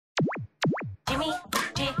Alright,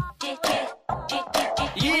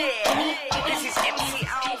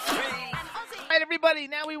 everybody,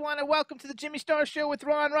 now we want to welcome to the Jimmy Star Show with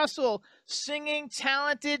Ron Russell, singing,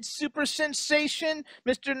 talented, super sensation,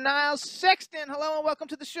 Mr. Niall Sexton. Hello and welcome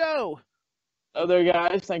to the show. Hello there,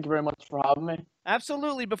 guys. Thank you very much for having me.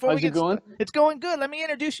 Absolutely. Before How's we it going? It's going good. Let me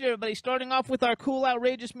introduce you to everybody, starting off with our cool,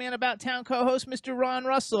 outrageous man about town co-host, Mr. Ron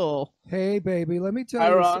Russell. Hey, baby, let me tell Hi,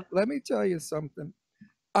 you. Ron. Let me tell you something.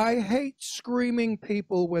 I hate screaming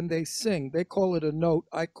people when they sing. They call it a note.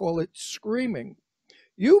 I call it screaming.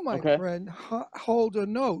 You, my friend, hold a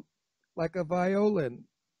note like a violin.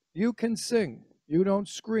 You can sing. You don't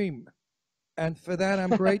scream. And for that,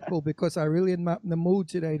 I'm grateful because I really am not in the mood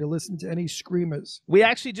today to listen to any screamers. We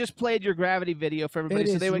actually just played your Gravity video for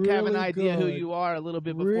everybody, so they would have an idea who you are a little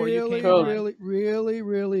bit before you came on.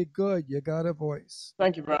 Really good. You got a voice.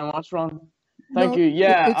 Thank you very much, Ron. Thank you.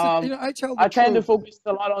 Yeah, I tend to focus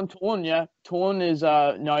a lot on tone. Yeah, tone is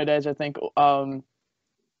nowadays, I think,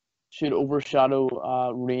 should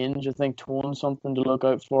overshadow range. I think tone is something to look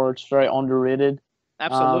out for. It's very underrated.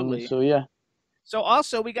 Absolutely. So yeah. So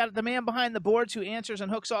also, we got the man behind the boards who answers and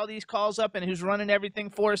hooks all these calls up and who's running everything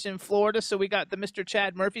for us in Florida. So we got the Mr.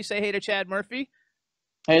 Chad Murphy. Say hey to Chad Murphy.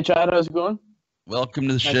 Hey, Chad. How's it going? Welcome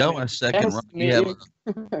to the show. A second. You have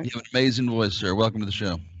an amazing voice, sir. Welcome to the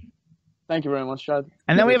show. Thank you very much, Chad.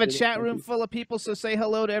 And then we have a chat room full of people, so say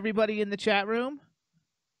hello to everybody in the chat room.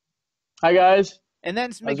 Hi, guys. And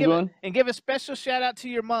then give a special shout out to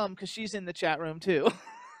your mom because she's in the chat room too.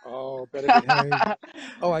 Oh, better behave.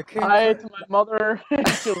 Oh, I can't. Hi to my mother.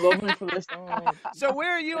 She'll love me for this. Oh. So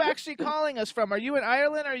where are you actually calling us from? Are you in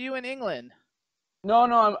Ireland or are you in England?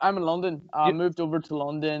 No, I'm in London. I moved over to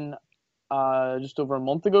London just over a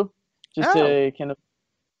month ago. Just to kind of,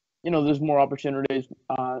 there's more opportunities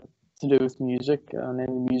to do with music and in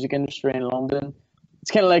the music industry in London. It's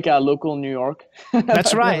kind of like a local New York.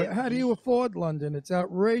 That's right. Yeah, how do you afford London? It's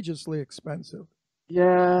outrageously expensive.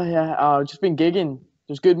 Yeah. Just been gigging.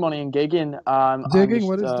 There's good money in gigging. Digging?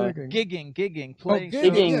 What is digging? Gigging. Playing,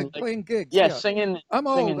 playing gigs. Yeah, singing. I'm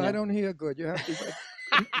old. Singing, I don't hear good. You have to.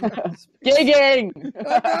 Gigging.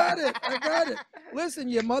 I got it. Listen,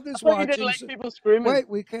 your mother's watching. You didn't like people screaming. Wait,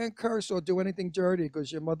 we can't curse or do anything dirty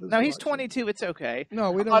because your mother's watching. He's 22. It's okay.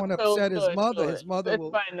 No, we don't want to upset his mother. His mother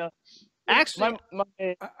will. Fine, no. Actually,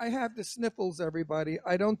 I have the sniffles, everybody.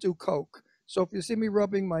 I don't do coke. So if you see me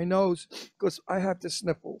rubbing my nose, because I have the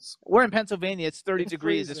sniffles. We're in Pennsylvania. It's 30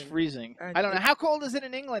 degrees. It's freezing. I don't know. How cold is it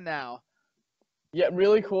in England now? Yeah,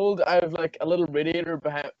 really cold. I have like a little radiator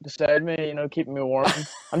beside me, keeping me warm.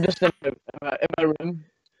 I'm just in my room.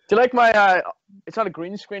 Do you like my? It's not a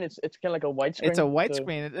green screen. It's kind of like a white screen. It's a white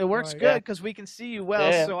screen. It works good because we can see you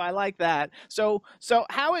well. Yeah. So I like that. So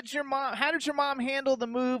how did your mom handle the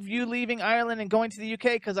move? You leaving Ireland and going to the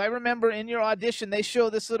UK? Because I remember in your audition they show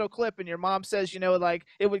this little clip, and your mom says, like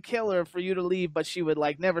it would kill her for you to leave, but she would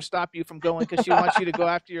like never stop you from going because she wants you to go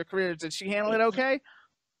after your career. Did she handle it okay?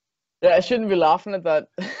 Yeah, I shouldn't be laughing at that,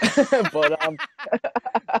 but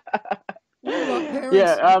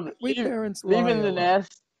parents leaving the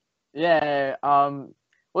nest. Yeah.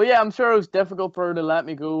 Well, yeah, I'm sure it was difficult for her to let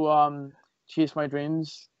me go chase my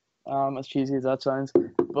dreams, as cheesy as that sounds.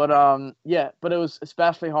 But but it was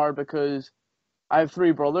especially hard because I have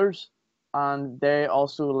 3 brothers, and they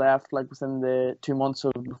also left like within the 2 months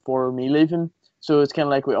before me leaving. So it's kind of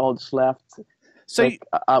like we all just left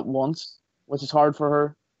at once, which is hard for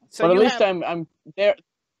her. So but at least I'm there.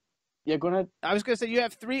 Yeah, go ahead. I was going to say, you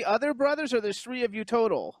have 3 other brothers, or there's 3 of you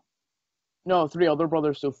total? No, 3 other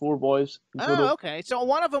brothers, so 4 boys. Oh, okay. So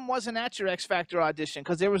one of them wasn't at your X Factor audition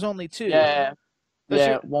because there was only 2. Yeah.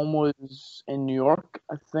 One was in New York,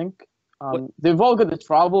 I think. They've all got the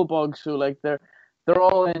travel bug, so like they're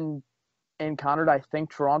all in Canada. I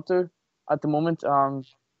think Toronto at the moment.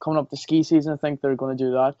 Coming up the ski season, I think they're going to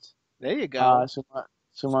do that. There you go.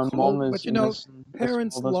 So my mom is. But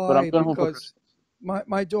parents lie because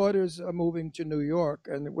my daughters are moving to New York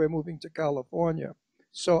and we're moving to California.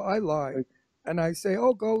 So I lie. And I say,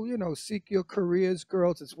 go, seek your careers,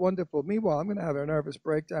 girls. It's wonderful. Meanwhile, I'm going to have a nervous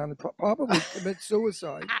breakdown and probably commit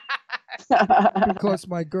suicide because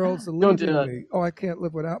my girls are leaving me. Oh, I can't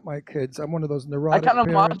live without my kids. I'm one of those neurotic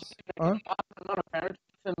parents. I'm not a parent,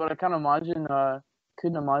 but I can't imagine.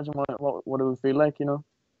 Couldn't imagine what it would feel like,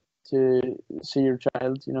 to see your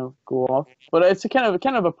child, go off. But it's a kind of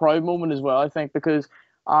a proud moment as well, I think, because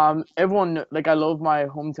everyone, like, I love my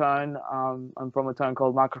hometown. I'm from a town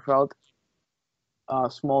called Macrofeld,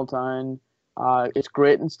 small town. It's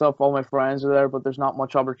great and stuff. All my friends are there, but there's not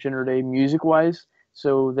much opportunity music-wise.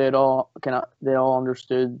 So they all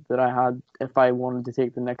understood that I had, if I wanted to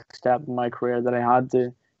take the next step in my career, that I had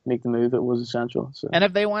to make the move, it was essential. So. And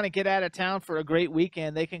if they want to get out of town for a great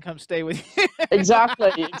weekend, they can come stay with you.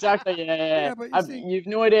 Exactly. Yeah. But you've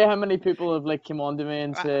no idea how many people have like come on to me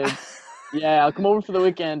and said, "Yeah, I'll come over for the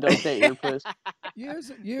weekend. I'll stay at your place."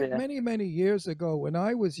 Many years ago, when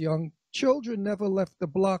I was young, children never left the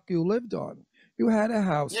block you lived on. You had a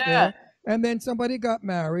house there. And then somebody got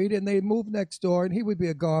married and they moved next door, and he would be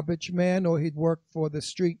a garbage man, or he'd work for the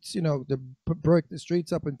streets, to break the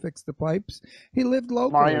streets up and fix the pipes. He lived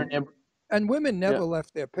locally. And women never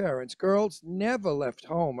left their parents. Girls never left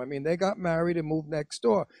home. I mean, they got married and moved next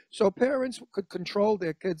door. So parents could control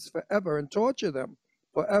their kids forever and torture them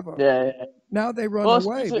forever. Yeah. Now they run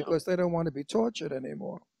away because they don't want to be tortured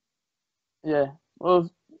anymore. Yeah.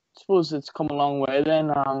 Well, I suppose it's come a long way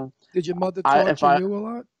then. Did your mother torture you a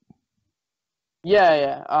lot?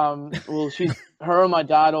 Yeah. Well, her and my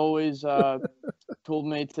dad always told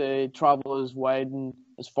me to travel as wide and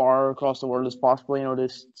as far across the world as possible, to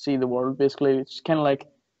see the world. Basically, it's kind of like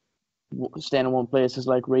staying in one place is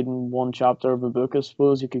like reading one chapter of a book, I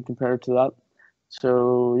suppose. You could compare it to that.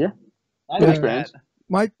 So, yeah. Good experience.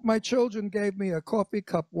 My children gave me a coffee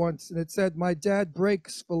cup once, and it said, "My dad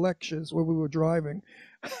breaks for lectures," when we were driving.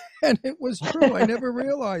 And it was true. I never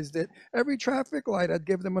realized it. Every traffic light, I'd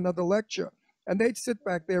give them another lecture. And they'd sit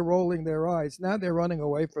back there rolling their eyes. Now they're running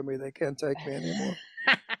away from me. They can't take me anymore.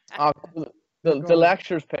 The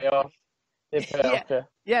lectures pay off. They pay off.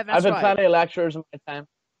 Yeah, that's I've had plenty of lectures in my time.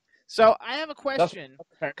 So I have a question,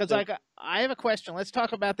 because I have a question. Let's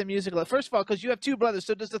talk about the music. First of all, because you have two brothers.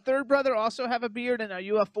 So does the third brother also have a beard, and are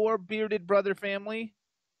you a four-bearded brother family?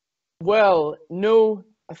 Well, no.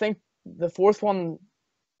 I think the fourth one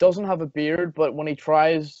doesn't have a beard, but when he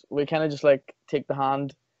tries, we kind of just like take the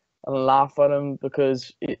hand and laugh at him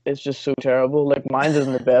because it's just so terrible. Like, mine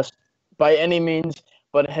isn't the best by any means,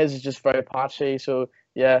 but his is just very patchy. So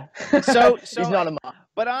yeah. So he's not a man.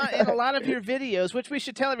 But in a lot of your videos, which we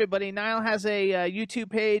should tell everybody, Niall has a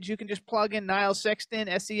YouTube page. You can just plug in Niall Sexton,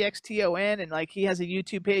 Sexton, and like he has a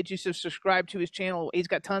YouTube page. You should subscribe to his channel. He's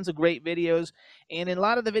got tons of great videos. And in a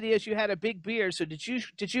lot of the videos, you had a big beard. So did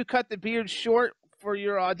you cut the beard short for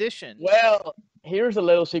your audition? Well, here's a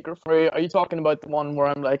little secret for you. Are you talking about the one where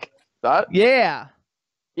I'm like that? Yeah.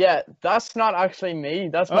 Yeah, that's not actually me.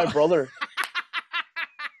 That's my brother.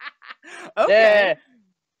 Okay.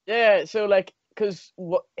 Yeah. So like, because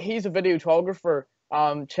he's a videographer.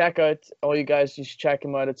 Check out, all you guys, you should check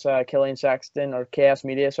him out. It's Niall Sexton, or KS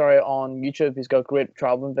Media, sorry, on YouTube. He's got great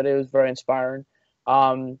traveling videos, very inspiring.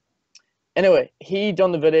 Anyway, he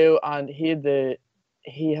done the video, and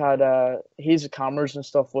he had his cameras and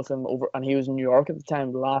stuff with him over, and he was in New York at the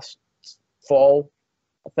time, last fall,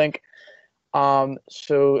 I think.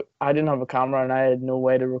 So I didn't have a camera, and I had no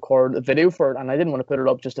way to record a video for it, and I didn't want to put it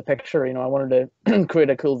up just a picture. I wanted to create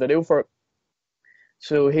a cool video for it.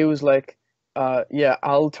 So he was like, yeah,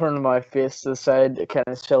 I'll turn my face to the side, kind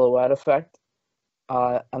of silhouette effect.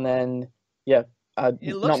 And then, yeah, not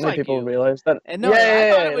many like people you. realized that. And no, I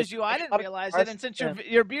thought it was you. I didn't realize it. And since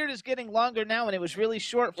your beard is getting longer now, and it was really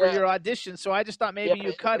short for your audition, so I just thought maybe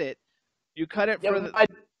you cut it. You cut it for the...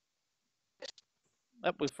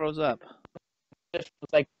 we froze up. It was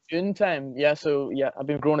like June time. Yeah, so yeah, I've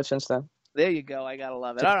been growing it since then. There you go. I gotta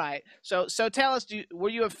love it. All right. So tell us, were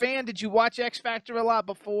you a fan? Did you watch X Factor a lot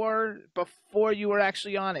before you were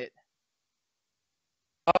actually on it?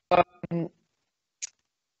 I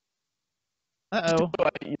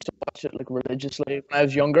used to watch it like religiously when I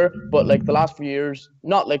was younger, but like the last few years,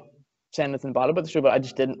 not like saying anything bad about the show, but I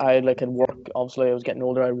just didn't. I like had work. Obviously, I was getting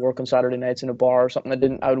older. I'd work on Saturday nights in a bar or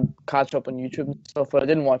something. I would catch up on YouTube and stuff, but I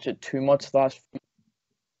didn't watch it too much the last few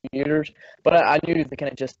years. But I knew the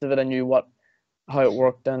kind of gist of it. I knew how it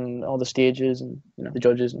worked and all the stages and the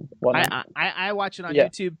judges and whatnot. I watch it on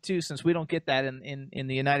YouTube too, since we don't get that in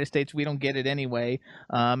the United States. We don't get it anyway.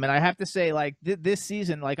 And I have to say, like this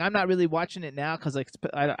season, like I'm not really watching it now because like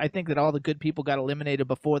I think that all the good people got eliminated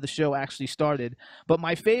before the show actually started. But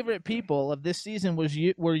my favorite people of this season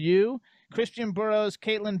were you, Christian Burrows,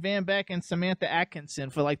 Caitlin Van Beck, and Samantha Atkinson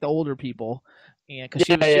for like the older people. Yeah, because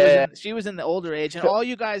she was in the older age, and all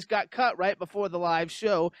you guys got cut right before the live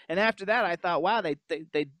show. And after that, I thought, wow, they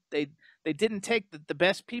didn't take the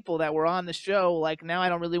best people that were on the show. Like now, I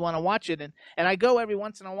don't really want to watch it, and I go every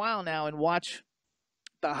once in a while now and watch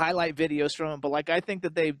the highlight videos from them. But like I think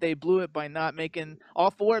that they blew it by not making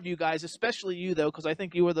all four of you guys, especially you though, because I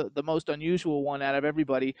think you were the most unusual one out of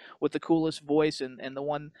everybody with the coolest voice and the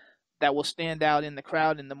one that will stand out in the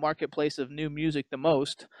crowd in the marketplace of new music the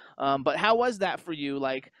most. But how was that for you?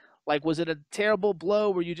 Like was it a terrible blow?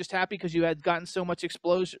 Were you just happy because you had gotten so much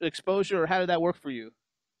exposure, or how did that work for you?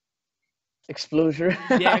 Exposure.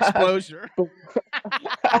 Yeah, exposure.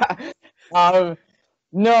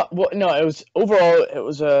 No, well, no. It was overall. It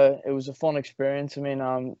was a fun experience. I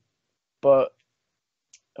mean, but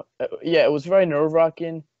yeah, it was very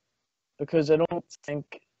nerve-wracking because I don't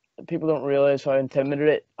think people don't realize how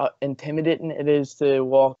intimidating it is to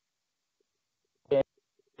walk in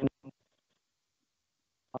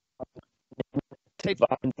Hey,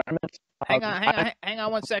 environment. hang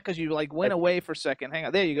on one sec, because you like went away for a second. Hang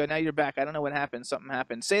on, there you go. Now you're back. I don't know what happened. Something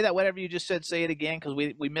happened. Say that whatever you just said. Say it again, because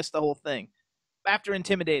we missed the whole thing. After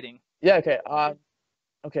intimidating. Yeah. Okay.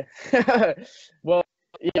 Okay. Well,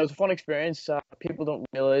 yeah, it was a fun experience. People don't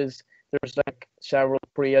realize there's like several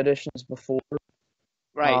pre-auditions before.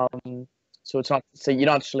 Right. So it's not so you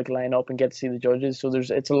don't just like line up and get to see the judges. So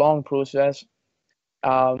it's a long process.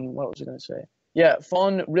 What was I gonna say? Yeah,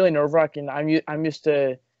 fun, really nerve-wracking. I'm used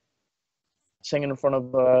to singing in front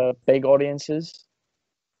of big audiences.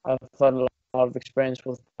 I've had a lot of experience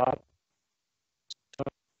with that.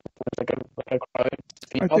 Like a crowd.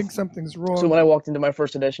 I think something's wrong. So when I walked into my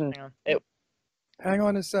first audition, Hang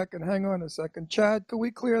on a second. Chad, can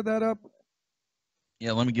we clear that up?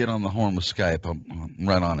 Yeah, let me get on the horn with Skype. I'm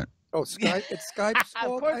right on it. Oh, Skype! It's Skype's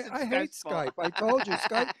fault. I hate Skype. I told you,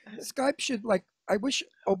 Skype should like. I wish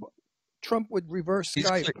Trump would reverse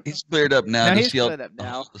Skype. He's cleared up now. He's cleared up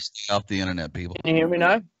now. Stay off the internet, people. Can you hear me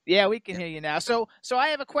now? Yeah, we can hear you now. So I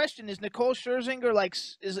have a question. Is Nicole Scherzinger like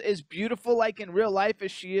is beautiful like in real life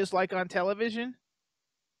as she is like on television?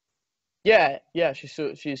 Yeah. She's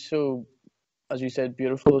so, as you said,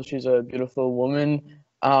 beautiful. She's a beautiful woman.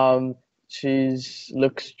 She's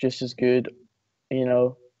looks just as good, you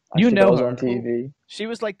know. You know her on TV. She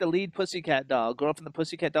was like the lead Pussycat Doll, girl from the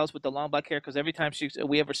Pussycat Dolls with the long black hair. Because every time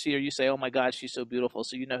we ever see her, you say, "Oh my God, she's so beautiful."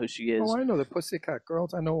 So you know who she is. Oh, I know the Pussycat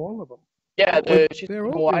Girls. I know all of them. Yeah, they're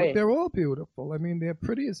all beautiful. I mean, they're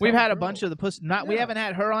pretty as. We've had a bunch of the We haven't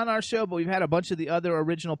had her on our show, but we've had a bunch of the other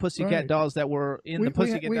original Pussycat Dolls that were in the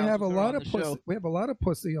Pussycat Dolls. We have a lot of pussy. We have a lot of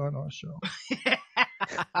pussy on our show.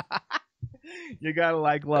 You gotta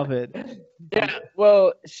love it. Yeah.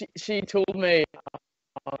 Well, she told me.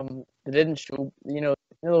 They didn't show, you know,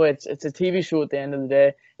 in a way, it's a TV show at the end of the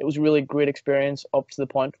day. It was a really great experience up to the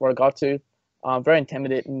point where I got to. Very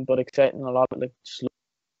intimidating, but exciting, a lot of like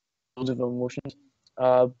loads of emotions.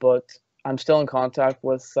 But I'm still in contact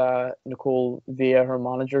with Nicole via her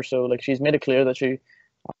manager, so like she's made it clear that she.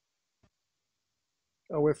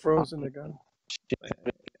 Oh, we're frozen again.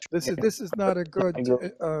 This is not a good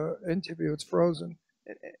interview. It's frozen.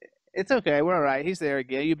 It's okay. We're all right. He's there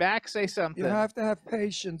again. You back? Say something. You have to have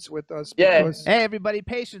patience with us. Yeah. Because, hey, everybody,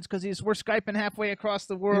 patience, because we're Skyping halfway across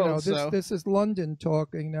the world. You know, this is London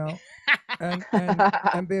talking now, and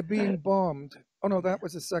they're being bombed. Oh no, that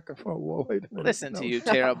was a second. Oh, whoa, wait a minute. Listen to you,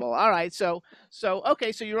 terrible. All right, so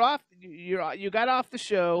okay, so you're off. You got off the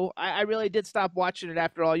show. I really did stop watching it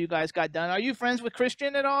after all you guys got done. Are you friends with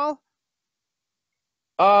Christian at all?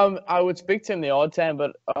 I would speak to him the odd time,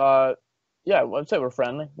 but yeah, I'd say we're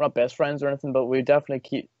friendly. We're not best friends or anything, but we definitely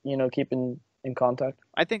keep in contact.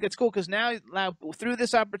 I think it's cool because now through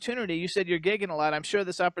this opportunity, you said you're gigging a lot. I'm sure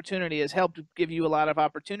this opportunity has helped give you a lot of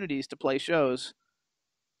opportunities to play shows.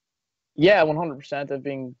 Yeah, 100%. I've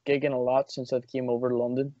been gigging a lot since I came over to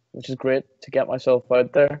London, which is great to get myself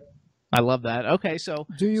out there. I love that. Okay, so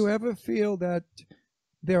do you ever feel that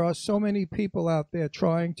there are so many people out there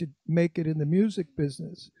trying to make it in the music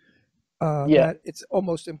business that it's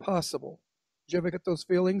almost impossible? Do you ever get those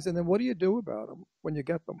feelings? And then what do you do about them when you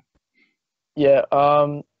get them? Yeah,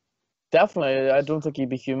 definitely. I don't think you'd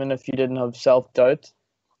be human if you didn't have self-doubt.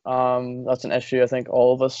 That's an issue I think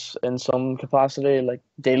all of us in some capacity like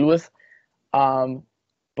deal with.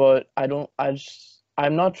 But I'm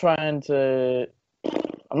not trying to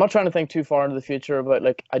think too far into the future about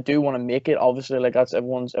like I do want to make it. Obviously, like that's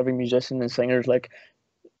every musician and singers like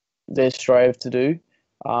they strive to do,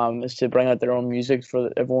 is to bring out their own music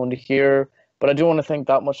for everyone to hear. But I don't want to think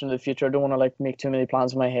that much into the future. I don't want to like make too many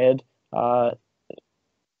plans in my head.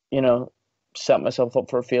 Set myself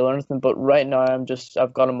up for a fail or anything. But right now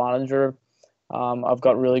I've got a manager. I've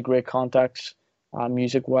got really great contacts,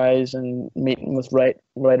 music wise, and meeting with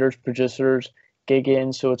writers, producers,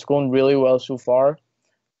 gigging. So it's going really well so far.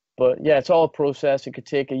 But yeah, it's all a process. It could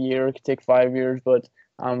take a year, it could take 5 years, but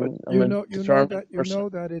you know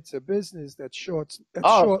that it's a business that's short-lived.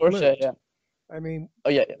 Of course, yeah. I mean,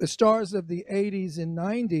 yeah. The stars of the 80s and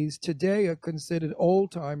 90s today are considered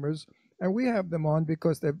old-timers, and we have them on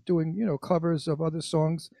because they're doing, covers of other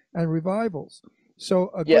songs and revivals. So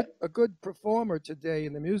a good performer today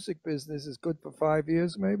in the music business is good for 5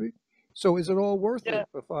 years, maybe. So is it all worth it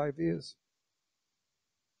for 5 years?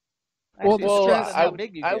 Well, the stress. How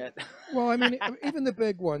big you get. Well, I mean, even the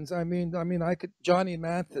big ones. I mean, I could Johnny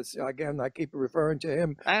Mathis again. I keep referring to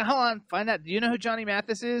him. Hold on, find out. Do you know who Johnny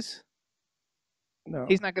Mathis is? No,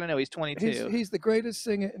 he's not going to know. He's 22. He's the greatest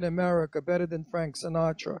singer in America, better than Frank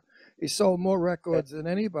Sinatra. He sold more records than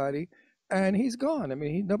anybody, and he's gone. I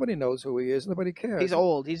mean, nobody knows who he is. Nobody cares. He's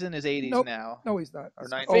old. He's in his 80s now. No, he's not.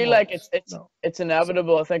 I feel like it's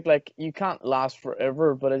inevitable. I think like you can't last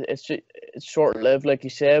forever, but it's short lived, like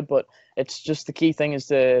you said. But it's just the key thing is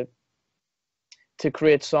to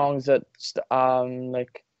create songs that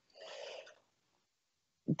like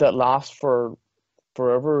that last for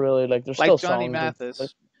forever, really. Like there's still Johnny songs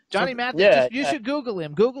Mathis. Johnny Mathis, you should Google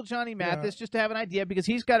him. Google Johnny Mathis just to have an idea, because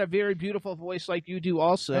he's got a very beautiful voice like you do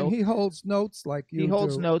also. And he holds notes like you do. He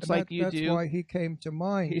holds notes like you do. That's why he came to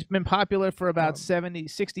mind. He's been popular for about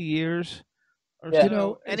 60 years. Or so. You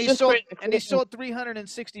know, and he sold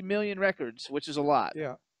 360 million records, which is a lot.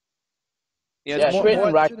 Yeah.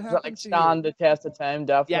 Creating records that like stand the test of time,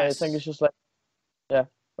 definitely. Yes. I think it's just like,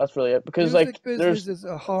 that's really it. Because music like business is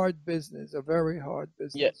a hard business, a very hard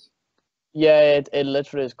business. Yeah, it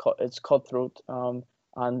literally is. It's cutthroat.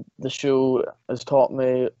 And the show has taught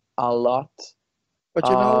me a lot. But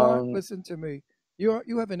you know what? Listen to me.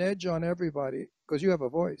 You have an edge on everybody because you have a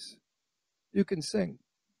voice. You can sing.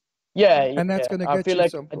 Yeah, and that's going to get you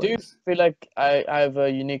someplace. I do feel like I have a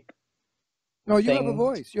unique. No, you have a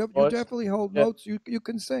voice. You definitely hold notes. You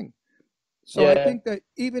can sing. So I think that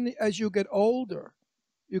even as you get older,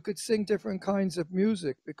 you could sing different kinds of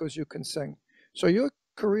music because you can sing. So your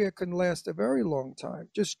career can last a very long time.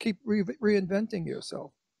 Just keep reinventing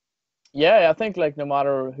yourself. Yeah, I think like no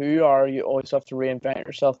matter who you are, you always have to reinvent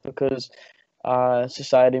yourself because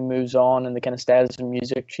society moves on and the kind of status of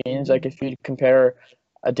music change. Like if you compare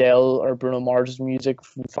Adele or Bruno Mars's music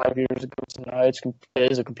from 5 years ago to now,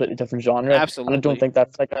 it is a completely different genre. Absolutely. And I don't think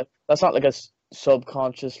that's not like a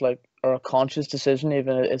subconscious or a conscious decision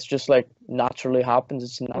even. It's just like naturally happens.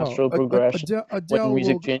 It's a natural progression when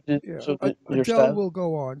music changes. Yeah. So Adele will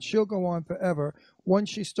go on. She'll go on forever once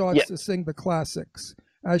she starts to sing the classics.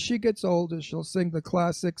 As she gets older, she'll sing the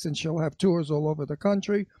classics and she'll have tours all over the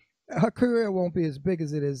country. Her career won't be as big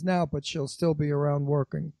as it is now, but she'll still be around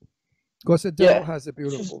working. Because Adele has a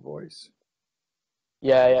beautiful voice.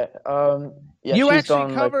 Yeah. You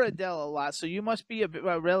actually cover Adele a lot, so you must be a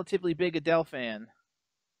relatively big Adele fan.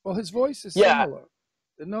 Well, his voice is similar.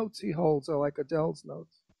 The notes he holds are like Adele's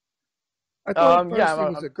notes. I thought at first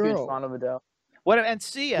he was a girl. I'm a huge fan of Adele. What and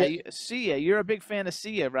Sia? Sia, you're a big fan of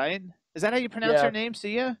Sia, right? Is that how you pronounce her name,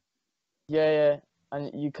 Sia? Yeah.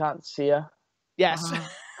 And you can't see her. Yes.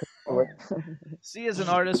 Sia's an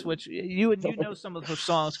artist, which you know some of her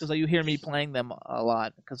songs because you hear me playing them a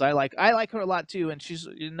lot. Because I like her a lot too, and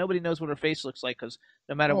nobody knows what her face looks like because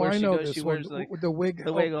no matter where she goes, she wears the wig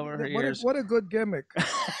over her ears. What a good gimmick!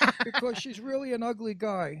 Because she's really an ugly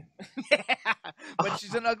guy. But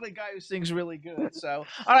she's an ugly guy who sings really good. So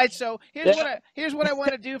all right, so here's what I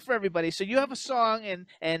want to do for everybody. So you have a song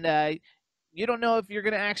and you don't know if you're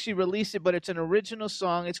going to actually release it, but it's an original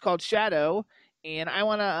song. It's called Shadow. And I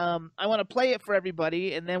wanna play it for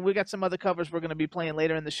everybody, and then we got some other covers we're gonna be playing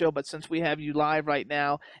later in the show. But since we have you live right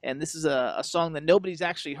now, and this is a song that nobody's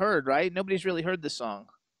actually heard, right? Nobody's really heard this song.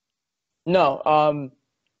 No,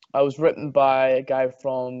 I was written by a guy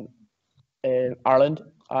from Ireland,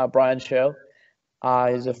 Brian Shell.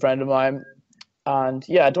 He's a friend of mine, and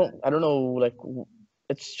I don't know, like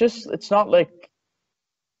it's not like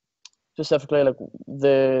specifically like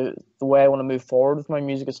the way I want to move forward with my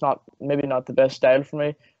music. It's maybe not the best style for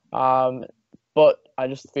me, but I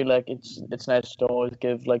just feel like it's nice to always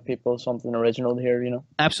give like people something original to hear, you know.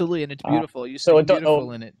 Absolutely, and it's beautiful. You sing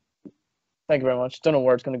beautiful in it. Thank you very much. Don't know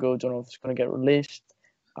where it's going to go. Don't know if it's going to get released.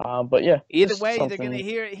 But yeah. Either way, they're going to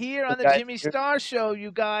hear it here on the Jimmy Star Show,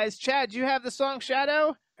 you guys. Chad, do you have the song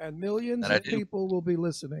Shadow? And millions of people will be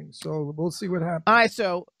listening, so we'll see what happens. All right,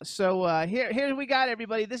 so here we got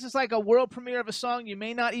everybody. This is like a world premiere of a song you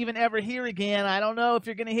may not even ever hear again. I don't know if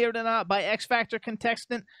you're going to hear it or not. By X Factor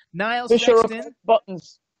contestant Niall Sexton.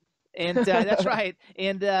 Buttons. And that's right.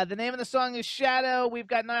 And the name of the song is Shadow. We've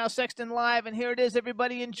got Niall Sexton live, and here it is.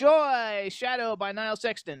 Everybody enjoy Shadow by Niall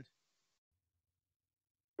Sexton.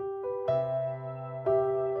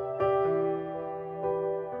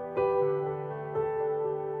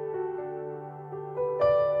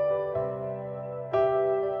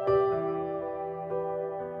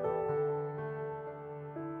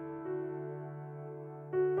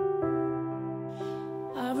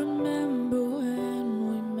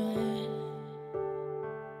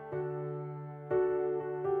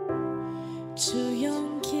 Two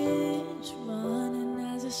young kids running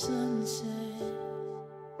as the sunset.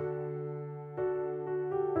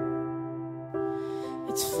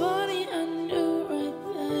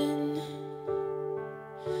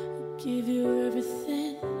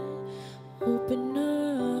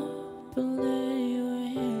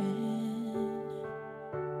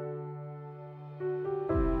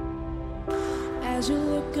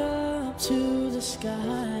 to the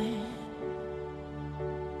sky.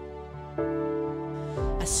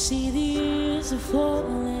 I see the years are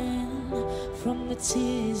falling from the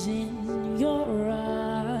tears in your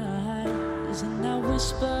eyes, and I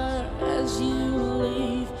whisper as you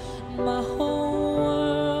leave my whole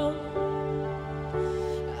world.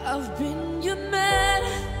 I've been your man,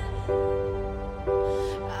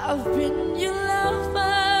 I've been your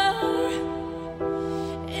lover,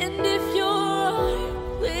 and if your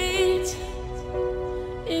heart bleeds,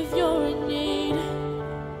 if you're in need,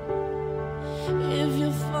 if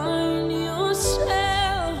you find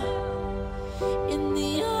yourself in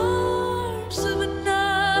the arms of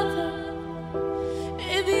another,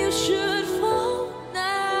 if you should fall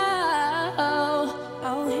now,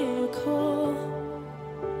 I'll hear you call.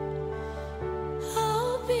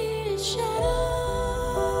 I'll be a shadow.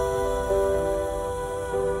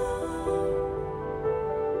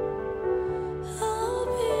 I'll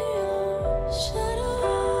be your shadow.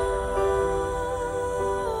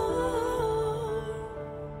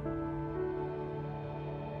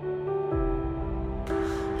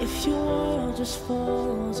 If your world just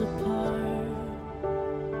falls apart,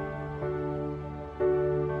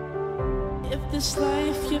 if this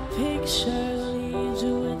life you picture leaves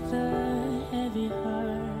you with a heavy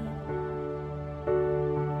heart,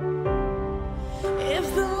 if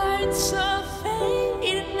the lights are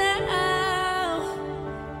fading now,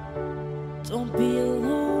 don't be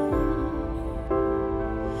alone,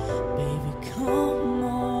 baby, come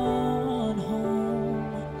on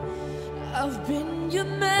home. I've been your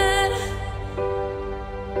man,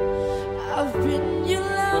 I've been your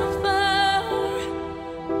lover,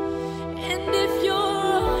 and if your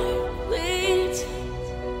heart bleeds,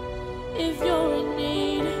 if you're in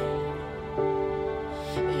need,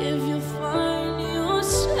 if you find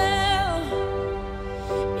yourself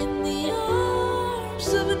in the arms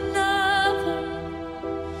of another,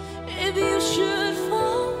 if you should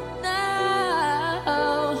fall now,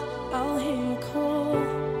 I'll hear you call.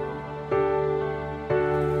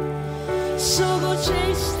 So go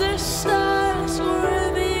chase the stars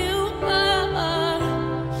wherever you are.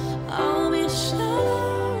 I'll be a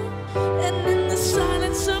shadow, and in the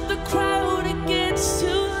silence of the crowd it gets too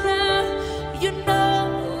loud. You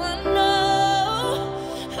know, I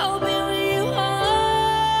know, I'll be where you are.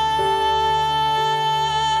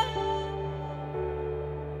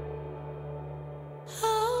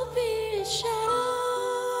 I'll be a shadow.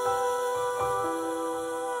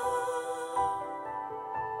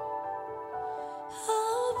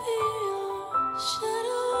 I'll be your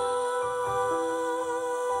shadow.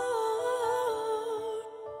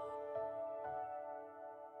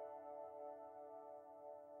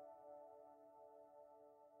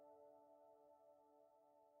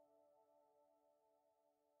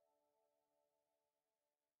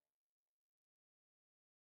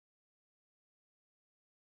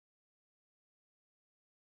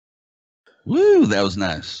 Woo, that was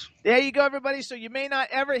nice. There you go, everybody. So you may not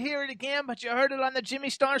ever hear it again, but you heard it on the Jimmy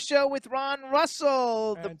Star Show with Ron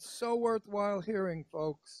Russell. And so worthwhile hearing,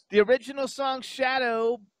 folks. The original song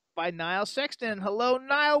Shadow by Niall Sexton. Hello,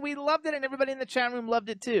 Niall. We loved it, and everybody in the chat room loved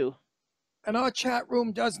it too. And our chat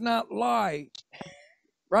room does not lie.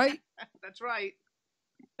 Right? That's right.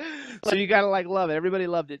 So you got to love it. Everybody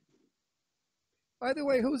loved it. By the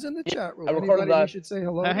way, who's in the chat room? I recorded Anybody we that. should say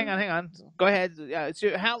hello? Hang on. Go ahead. Yeah. So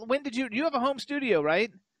when did you have a home studio,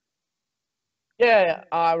 right? Yeah,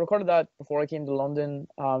 I recorded that before I came to London,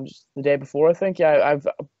 just the day before, I think. Yeah, I've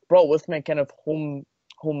brought with me kind of home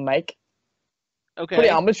mic. Okay. Pretty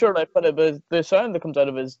amateur, but the sound that comes out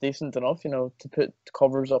of it is decent enough, to put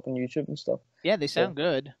covers up on YouTube and stuff. Yeah, they sound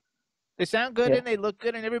good. They sound good, Yeah. and they look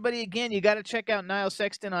good. And everybody, again, you got to check out Niall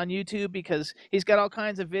Sexton on YouTube because he's got all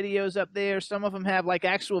kinds of videos up there. Some of them have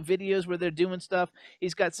actual videos where they're doing stuff.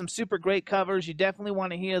 He's got some super great covers. You definitely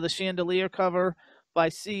want to hear the Chandelier cover by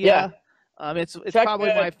Sia. Yeah. It's Check probably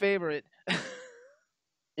my favorite.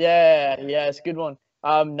 Yeah, it's a good one.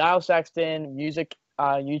 Niall Sexton music,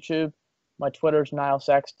 YouTube. My Twitter's Niall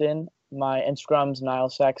Sexton. My Instagram's Niall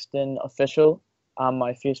Sexton official.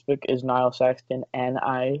 My Facebook is Niall Sexton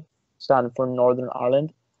NI, standing for Northern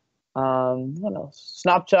Ireland. What else?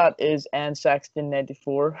 Snapchat is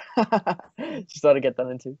nsexton94. Just thought I'd get that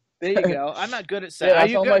into. There you go. I'm not good at Snapchat.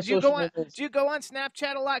 Yeah, do you go on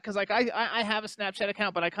Snapchat a lot? Because I have a Snapchat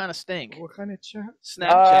account, but I kind of stink. What kind of chat?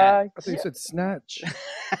 Snapchat. I think you said snatch.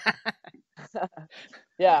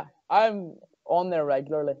 Yeah, I'm on there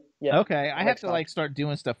regularly. Yeah. Okay, I have to start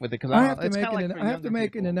doing stuff with it because I have to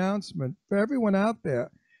make an announcement for everyone out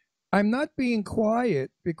there. I'm not being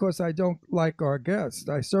quiet because I don't like our guest.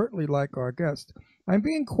 I certainly like our guest. I'm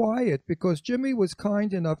being quiet because Jimmy was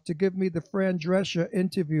kind enough to give me the Fran Drescher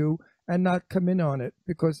interview and not come in on it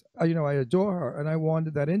because, you know, I adore her and I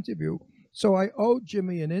wanted that interview. So I owed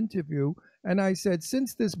Jimmy an interview, and I said,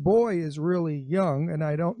 since this boy is really young and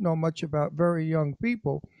I don't know much about very young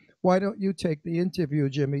people, why don't you take the interview,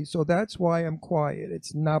 Jimmy? So that's why I'm quiet.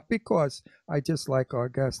 It's not because I dislike our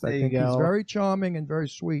guest. I think he's very charming and very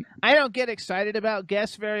sweet. I don't get excited about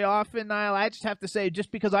guests very often, Niall. I just have to say,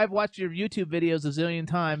 just because I've watched your YouTube videos a zillion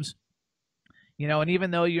times, you know, and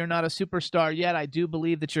even though you're not a superstar yet, I do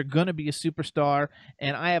believe that you're going to be a superstar.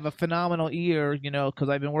 And I have a phenomenal ear, you know, because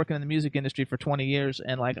I've been working in the music industry for 20 years.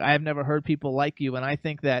 And, like, I've never heard people like you. And I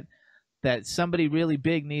think that somebody really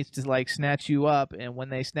big needs to, like, snatch you up. And when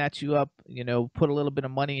they snatch you up, you know, put a little bit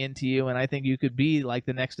of money into you. And I think you could be like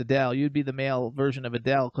the next Adele. You'd be the male version of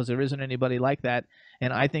Adele because there isn't anybody like that.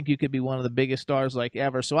 And I think you could be one of the biggest stars like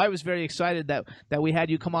ever. So I was very excited that we had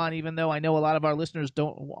you come on, even though I know a lot of our listeners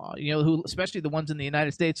don't, you know, who, especially the ones in the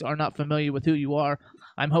United States, are not familiar with who you are.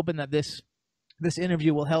 I'm hoping that this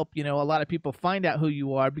interview will help, you know, a lot of people find out who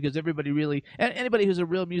you are, because everybody really, anybody who's a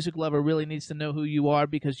real music lover really needs to know who you are,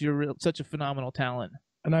 because you're such a phenomenal talent.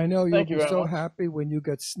 And I know you'll be so happy when you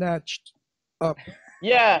get snatched up.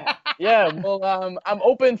 Yeah, yeah. Well, I'm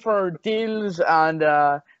open for deals and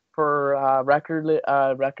for record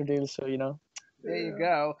deals. So, you know. There you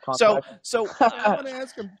go. Contact. So I want to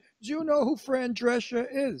ask him, do you know who Fran Drescher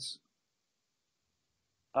is?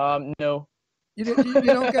 No. You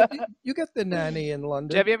don't get you get The Nanny in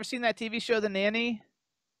London. Have you ever seen that TV show, The Nanny?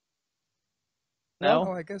 No.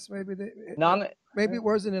 Oh, I guess maybe maybe it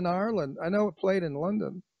wasn't in Ireland. I know it played in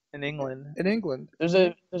London. In England. In England. There's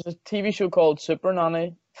a TV show called Super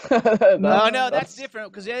Nanny. No, that's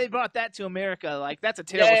different, because they brought that to America. Like, that's a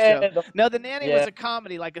terrible show. No, The Nanny was a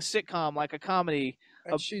comedy, like a sitcom, like a comedy.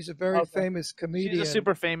 And she's a very famous comedian. She's a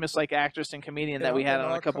super famous, like, actress and comedian that we had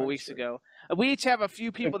on a couple weeks ago. We each have a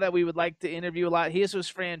few people that we would like to interview a lot. His was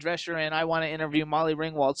Fran Drescher, and I want to interview Molly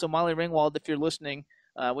Ringwald. So Molly Ringwald, if you're listening,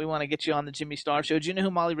 we want to get you on the Jimmy Star Show. Do you know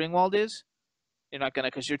who Molly Ringwald is? You're not gonna,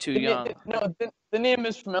 because you're too young. No, the name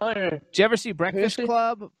is familiar. Did you ever see Breakfast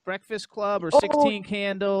Club? Breakfast Club or 16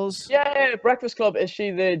 Candles? Yeah, Breakfast Club. Is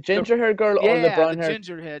she the ginger haired girl or the brown hair? Yeah, the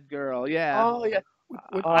ginger head girl. Yeah. Oh yeah.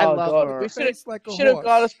 I love her. We should have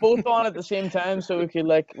got us both on at the same time, so we could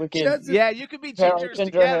Yeah, you could be gingers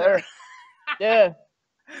together. Hair. Yeah.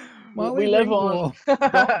 Molly we live Ringwald.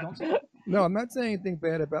 on. No, I'm not saying anything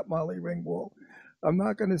bad about Molly Ringwald. I'm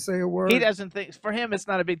not going to say a word. He doesn't think, for him, it's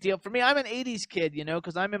not a big deal. For me, I'm an 80s kid, you know,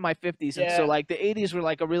 because I'm in my 50s. And so, like, the 80s were,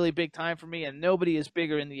 like, a really big time for me, and nobody is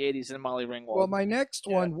bigger in the 80s than Molly Ringwald. Well, my next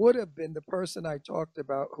one would have been the person I talked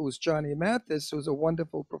about, who's Johnny Mathis, who's a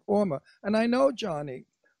wonderful performer. And I know Johnny,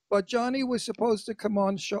 but Johnny was supposed to come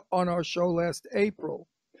on our show last April.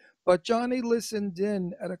 But Johnny listened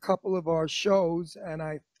in at a couple of our shows, and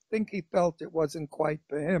I think he felt it wasn't quite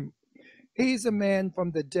for him. He's a man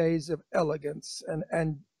from the days of elegance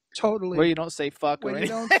and totally. Where you don't say fuck or anything.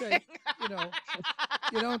 You don't say,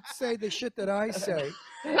 you don't say the shit that I say.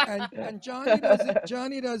 And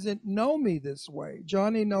Johnny doesn't know me this way.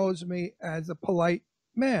 Johnny knows me as a polite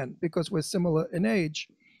man because we're similar in age.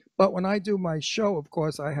 But when I do my show, of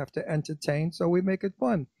course, I have to entertain, so we make it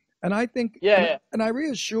fun. And I think, and I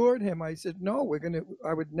reassured him. I said, no,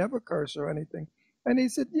 I would never curse or anything. And he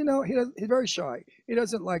said, you know, he's very shy. He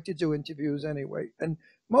doesn't like to do interviews anyway. And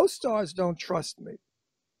most stars don't trust me.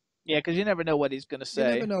 Yeah, because you never know what he's going to say.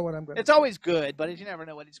 You never know what I'm going to say. It's always good, but you never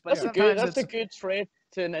know what he's going to say. That's a good trait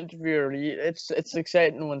to an interviewer. It's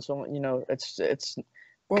exciting when someone, you know, it's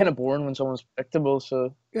kind of boring when someone's predictable.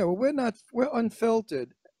 So yeah, well, we're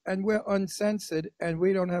unfiltered and we're uncensored and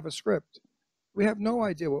we don't have a script. We have no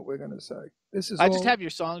idea what we're going to say. I just have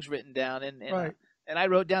your songs written down and right. And I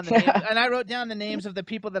wrote down the names, and I wrote down the names of the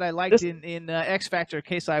people that I liked in X Factor in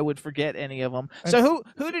case I would forget any of them. So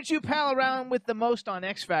who did you pal around with the most on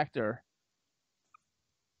X Factor?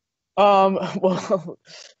 Well,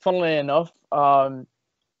 funnily enough,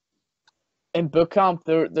 in boot camp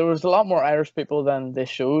there was a lot more Irish people than they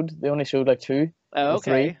showed. They only showed like 2 or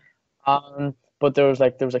 3. But there was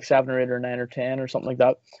like 7 or 8 or 9 or 10 or something like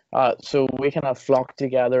that. So we kind of flocked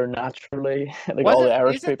together naturally, like all the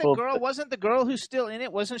Irish people. Wasn't the girl who's still in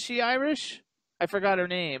it? Wasn't she Irish? I forgot her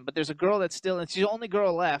name, but there's a girl that's still, and she's the only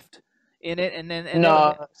girl left in it.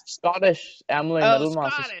 Scottish, Emily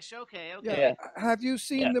Middlemas. Scottish. Okay. Yeah. Have you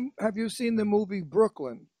seen the movie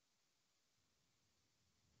Brooklyn?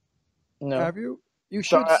 No. Have you? You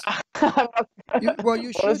should.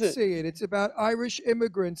 You should see it. It's about Irish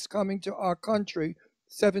immigrants coming to our country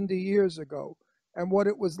 70 years ago, and what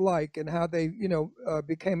it was like, and how they,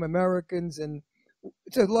 became Americans, and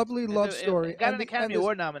It's a lovely love story. It got an Academy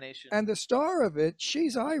Award nomination. And the star of it,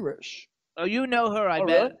 she's Irish. Oh, you know her, I bet.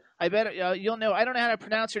 Really? I bet you'll know. I don't know how to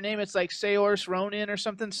pronounce her name. It's like Saoirse Ronan or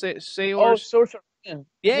something. Saoirse. Oh, Saoirse Ronan.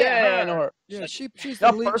 Yeah, I know her. Yeah, she's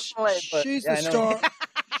not the lead. Personally, but she's the star.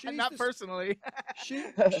 Not personally.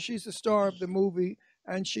 She's the star of the movie,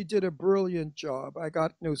 and she did a brilliant job. I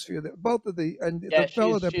got news for you. Both of the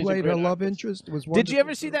fellow that played her love interest was wonderful. Did you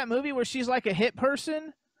ever see that movie where she's like a hit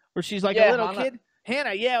person, where she's like a little kid?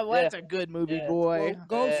 Hannah, that's a good movie, boy.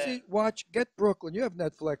 Well, get Brooklyn. You have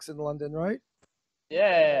Netflix in London, right?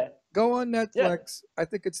 Yeah. Go on Netflix. Yeah. I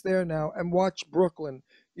think it's there now, and watch Brooklyn.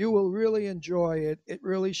 You will really enjoy it. It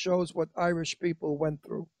really shows what Irish people went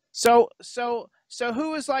through. So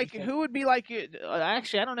who would be like you?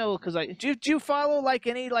 Actually, I don't know, because do you follow like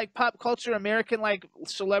any like pop culture American like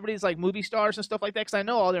celebrities, like movie stars and stuff like that? Because I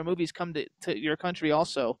know all their movies come to your country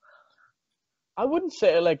also. I wouldn't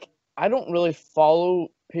say like I don't really follow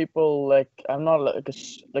people. Like I'm not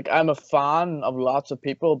like I'm a fan of lots of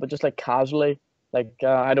people, but just like casually. Like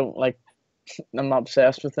I don't like. I'm not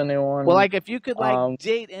obsessed with anyone. Well, like if you could like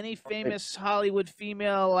date any famous Hollywood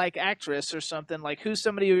female like actress or something, like who's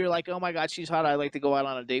somebody who you're like, oh my God, she's hot, I'd like to go out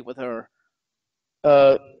on a date with her.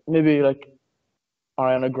 Maybe like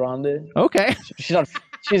Ariana Grande. Okay.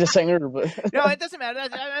 She's a singer, but no, it doesn't matter.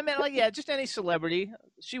 I meant like just any celebrity.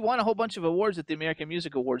 She won a whole bunch of awards at the American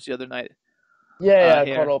Music Awards the other night. Yeah,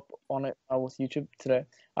 I caught up on it with YouTube today.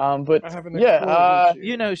 But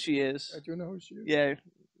you know she is. I do know who she is. Yeah.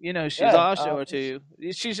 You know, I'll show her to you.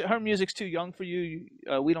 Her music's too young for you.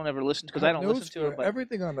 We don't ever listen because I don't listen to her. But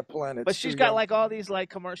everything on the planet. But she's got like all these like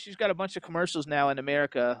commercials. She's got a bunch of commercials now in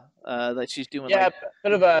America that she's doing. Yeah,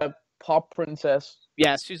 bit of a pop princess.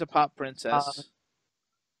 Yes, she's a pop princess.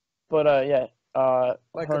 But like her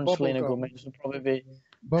and Selena Gomez would probably be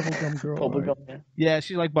bubblegum girl. Bubblegum. Yeah,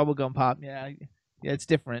 she's like bubblegum pop. Yeah. Yeah, it's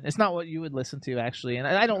different. It's not what you would listen to, actually. And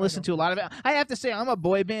I don't listen to a lot of it. I have to say, I'm a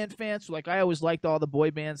boy band fan, so like I always liked all the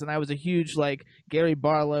boy bands, and I was a huge like Gary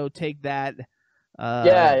Barlow, Take That,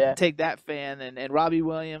 Take That fan, and Robbie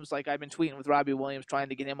Williams. Like I've been tweeting with Robbie Williams, trying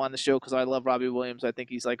to get him on the show because I love Robbie Williams. I think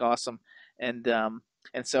he's like awesome, and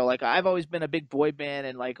so like I've always been a big boy band,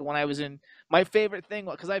 and like when I was in my favorite thing,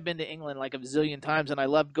 because I've been to England like a zillion times, and I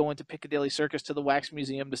loved going to Piccadilly Circus to the Wax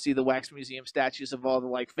Museum to see the Wax Museum statues of all the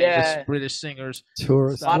like famous British singers.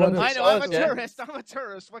 Tourists. I know I'm a tourist. I'm a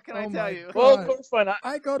tourist. What can I tell you? Well, of course, why not?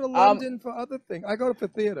 I go to London for other things. I go for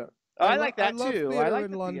theater. I like that too. I like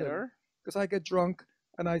in London because I get drunk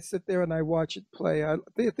and I sit there and I watch it play.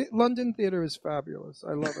 London theater is fabulous.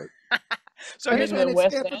 I love it. So here's what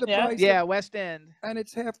West End, West End, and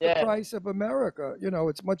it's half the price of America. You know,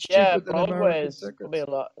 it's much cheaper than American tickets.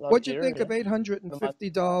 What'd you think of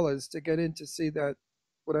 $850 to get in to see that,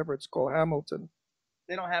 whatever it's called, Hamilton?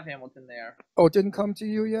 They don't have Hamilton there. Oh, it didn't come to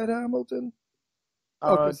you yet, Hamilton?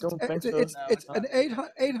 It's an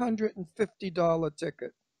 $850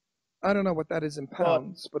 ticket. I don't know what that is in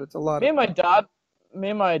pounds, but it's a lot. Me and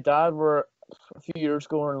my dad were a few years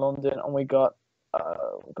ago in London, and we got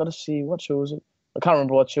to see, what show was it? I can't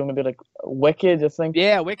remember what show. Maybe like Wicked, I think.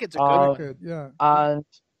 Yeah, Wicked's a good Wicked, yeah. And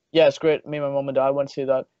yeah, it's great. Me and my mum and dad went to see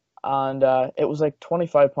that, and it was like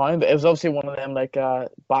 £25, but it was obviously one of them like the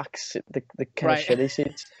kind of shitty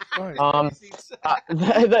seats. Right.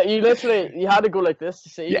 That you had to go like this to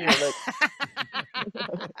see. Yeah.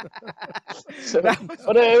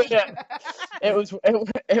 It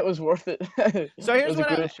was worth it. So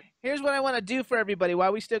here's what I want to do for everybody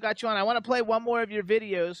while we still got you on. I want to play one more of your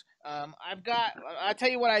videos. I'll tell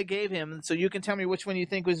you what I gave him, so you can tell me which one you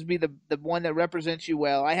think would be the one that represents you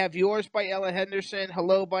well. I have Yours by Ella Henderson,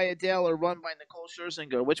 Hello by Adele, or Run by Nicole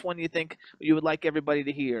Scherzinger. Which one do you think you would like everybody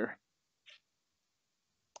to hear?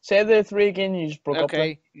 Say the three again. You just broke up.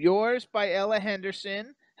 Okay, Yours by Ella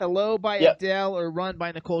Henderson, Hello by Adele, or Run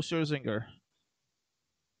by Nicole Scherzinger.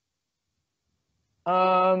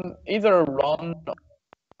 Either Run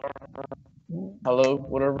or Hello,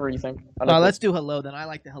 whatever you think. Let's do Hello then. I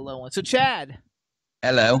like the Hello one. So Chad.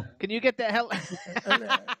 Hello. Can you get the Hello?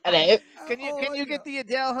 Hello. Can you get the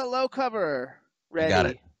Adele Hello cover ready? Got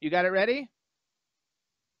it. You got it ready?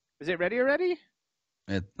 Is it ready already?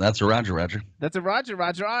 That's a Roger. That's a Roger.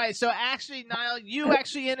 All right. So actually, Niall, you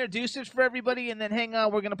actually introduce it for everybody, and then hang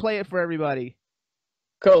on. We're gonna play it for everybody.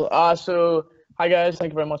 Cool. So hi guys,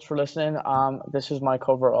 thank you very much for listening. This is my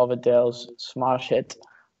cover of Adele's smash hit,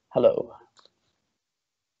 Hello.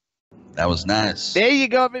 That was nice. There you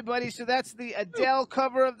go, everybody. So that's the Adele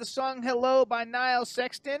cover of the song Hello by Niall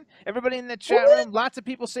Sexton. Everybody in the chat room, lots of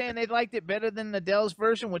people saying they liked it better than Adele's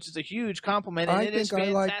version, which is a huge compliment, and it is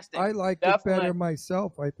fantastic. I liked it better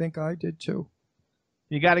myself. I think I did too.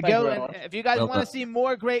 You got to Thank you go. very And much. if you guys Well want to done. see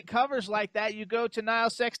more great covers like that, you go to Niall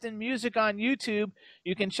Sexton Music on YouTube.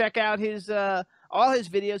 You can check out his all his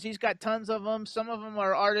videos. He's got tons of them. Some of them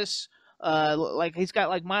are artists. Like he's got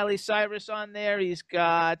like Miley Cyrus on there. He's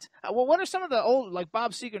got well, what are some of the old like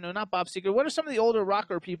Bob Seger? No, not Bob Seger. What are some of the older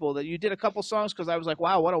rocker people that you did a couple songs? Because I was like,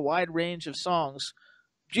 wow, what a wide range of songs.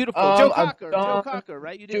 Beautiful. Joe Cocker. Joe Cocker,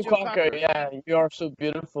 right? You did Joe Joe Cocker, Cocker. yeah. You Are So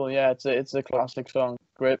Beautiful. Yeah, it's a classic song.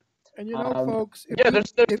 Great. And you know, folks, yeah,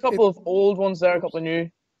 there's a couple of old ones there, a couple of new.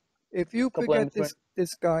 If you couple in forget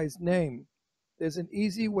this guy's name, there's an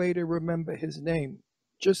easy way to remember his name.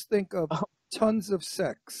 Just think of tons of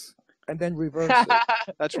sex and then reverse it.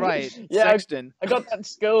 That's right. Yeah, Sexton. I got that in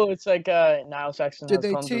school. It's like Niall Sexton Did has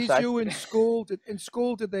they tons of tease sex. you in school? In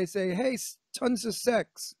school, did they say, "Hey, tons of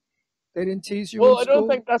sex"? They didn't tease you. Well, in I school? don't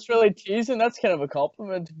think that's really teasing. That's kind of a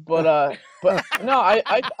compliment. But no,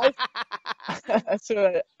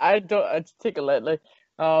 so I don't. I take it lightly.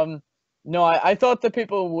 No, I thought that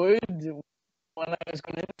people would when I was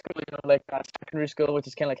going into school, you know, like secondary school, which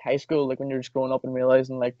is kind of like high school, like when you're just growing up and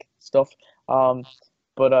realizing like stuff.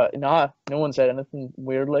 But no one said anything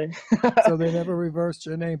weirdly. So they never reversed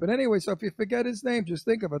your name. But anyway, so if you forget his name, just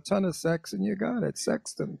think of a ton of sex and you got it.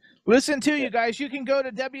 Sexton. Listen to you guys. You can go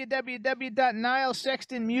to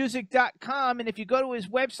www.niallsextonmusic.com, and if you go to his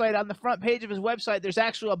website, on the front page of his website, there's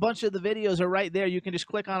actually a bunch of the videos are right there. You can just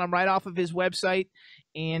click on them right off of his website,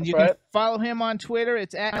 and you can follow him on Twitter.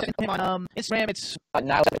 It's at on Instagram. It's on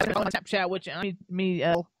Snapchat, which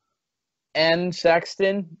N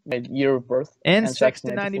Sexton, my year of birth. N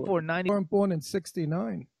Sexton 94. You weren't born in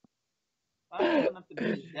 69. I'm old enough to be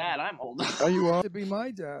his dad. I'm old. Are you old to be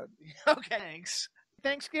my dad? Okay, thanks.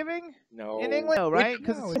 Thanksgiving? No. In England, no, right?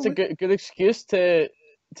 Because No, it's a good excuse to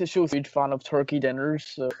show a huge fan of turkey dinners.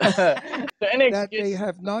 So, that they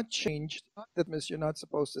have not changed. That you're not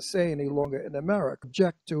supposed to say any longer in America.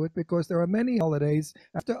 Object to it because there are many holidays. I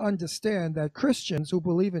have to understand that Christians who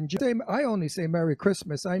believe in Jesus, I only say Merry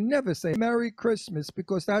Christmas. I never say Merry Christmas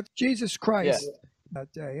because that's Jesus Christ that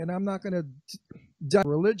day. And I'm not going to die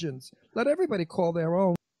religions. Let everybody call their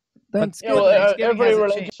own. Thanksgiving. Yeah, well, every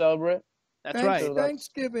religion celebrate. That's right.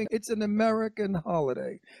 Thanksgiving, it's an American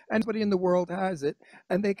holiday. Everybody in the world has it,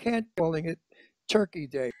 and they can't calling it Turkey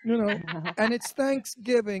Day, you know. And it's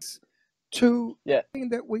Thanksgiving to thing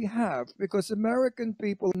that we have because American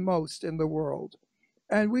people most in the world,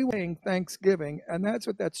 and we were saying Thanksgiving, and that's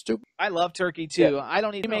what that stupid. I love turkey too. I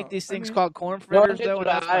don't need to make these things called corn fritters though, and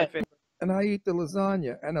that's my favorite. And I eat the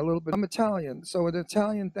lasagna and a little bit. I'm Italian, so an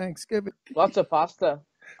Italian Thanksgiving. Lots of pasta.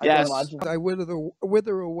 Yes. I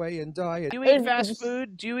wither away and die. Do you eat fast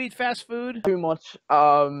food? Do you eat fast food? Too much.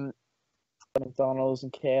 McDonald's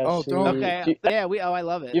and KFC. Oh, don't. Okay. I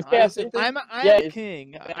love it. I'm a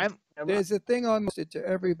king. There's a thing on it to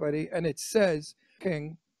everybody, and it says,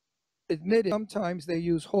 "King." Admitted. Sometimes they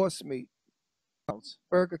use horse meat.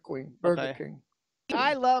 Burger King.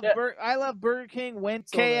 I love Burger King,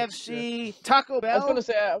 KFC, Taco Bell. I was gonna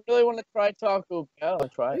say I really want to try Taco Bell.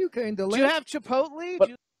 Try. You came to Do you have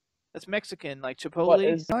Chipotle? That's Mexican, like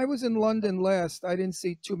Chipotle. I was in London last. I didn't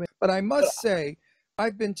see too many, but I must say,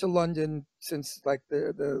 I've been to London since like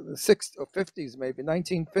the 60s or 50s, maybe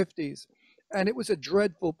 1950s, and it was a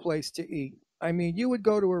dreadful place to eat. I mean, you would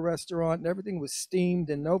go to a restaurant and everything was steamed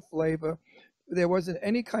and no flavor. There wasn't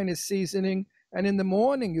any kind of seasoning. And in the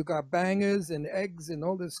morning, you got bangers and eggs and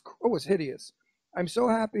all this. Oh, it was hideous. I'm so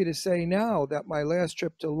happy to say now that my last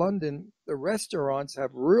trip to London, the restaurants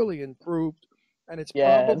have really improved. And it's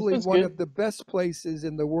probably one of the best places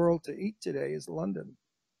in the world to eat today is London.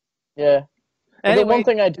 Yeah. Anyway, the one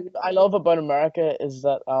thing I love about America is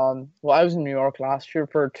that, well, I was in New York last year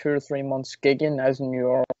for 2 or 3 months gigging. I was in New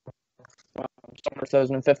York summer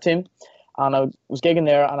 2015. And I was gigging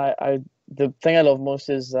there, and the thing I love most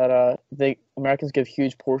is that the Americans give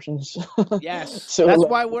huge portions. Yes, so that's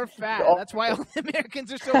why we're fat. That's why all the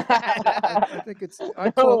Americans are so fat. I think it's. No,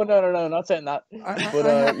 not saying that. But go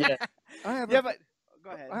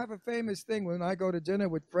ahead. I have a famous thing when I go to dinner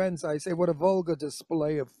with friends. I say, "What a vulgar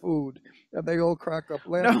display of food," and they all crack up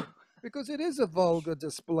laughing. No. Because it is a vulgar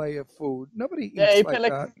display of food. Nobody eats you like pay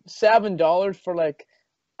like that. $7 for like.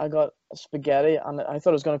 I got spaghetti, and I thought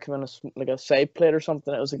it was going to come in like a side plate or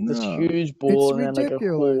something. It was like this huge bowl, and then like a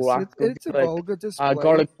whole rack it's of a vulgar display.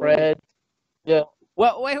 Garlic bread. Yeah.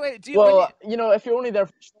 Well, wait. You know, if you're only there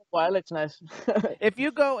for a while, it's nice. if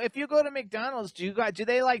you go to McDonald's, do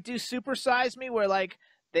they like do Super Size Me, where like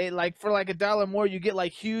they like for like $1 more, you get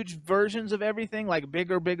like huge versions of everything, like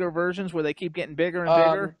bigger versions where they keep getting bigger and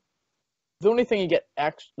bigger? The only thing you get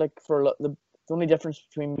the only difference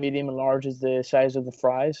between medium and large is the size of the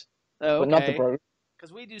fries, but not the burger.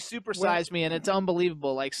 Because we do Supersize Me, and it's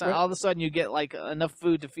unbelievable. Like all of a sudden, you get like enough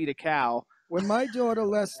food to feed a cow. When my daughter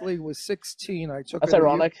Leslie was 16, I took That's her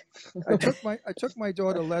ironic. I took my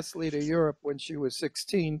daughter Leslie to Europe when she was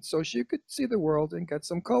 16, so she could see the world and get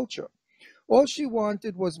some culture. All she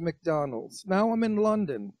wanted was McDonald's. Now I'm in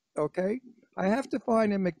London, okay? I have to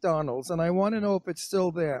find a McDonald's, and I want to know if it's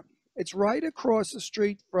still there. It's right across the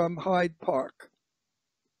street from Hyde Park.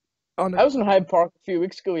 I was in Hyde Park a few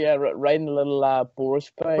weeks ago, yeah, riding a little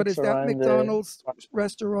Boris bikes. But is that McDonald's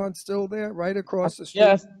restaurant still there, right across the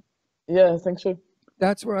street? Yeah, I think so.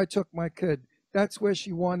 That's where I took my kid. That's where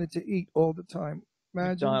she wanted to eat all the time.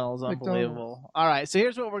 Imagine. McDonald's, unbelievable. All right, so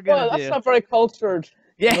here's what we're going to do. That's not very cultured.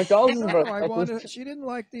 Yeah. McDonald's is very cultured. She didn't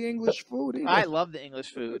like the English food either. I love the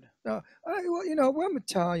English food. No, well, you know, I'm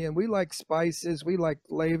Italian. We like spices. We like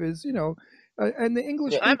flavors, you know. And the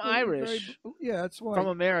English. I'm Irish. Yeah, that's why. From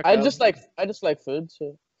America. I just like food.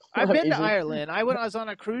 So I've been to Ireland. I was on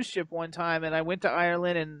a cruise ship one time, and I went to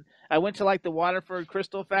Ireland, and I went to like the Waterford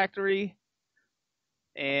Crystal Factory.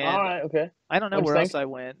 And all right, okay. I don't know where else I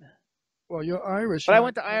went. Well, you're Irish. But I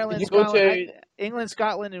went to Ireland, Scotland, England,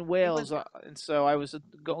 Scotland, and Wales, and so I was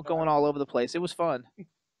going all over the place. It was fun.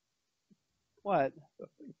 What?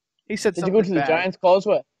 He said something. Did you go to the Giants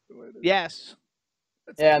Causeway? Yes.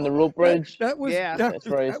 Yeah, and the rope bridge. That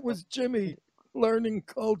was Jimmy learning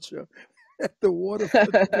culture at the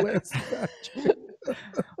Waterford Glass Factory.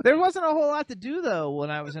 There wasn't a whole lot to do, though,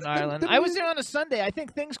 when I was in Ireland. I was there on a Sunday. I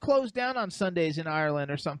think things closed down on Sundays in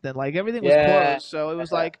Ireland or something. Like, everything was closed. So it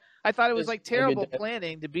was like, I thought it was like terrible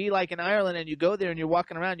planning to be like in Ireland and you go there and you're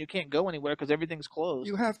walking around. You can't go anywhere because everything's closed.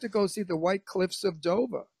 You have to go see the White Cliffs of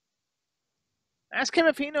Dover. Ask him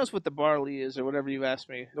if he knows what the barley is or whatever you asked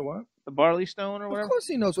me. The what? The barley stone or whatever? Of course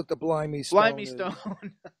he knows what the blimey stone is. Blimey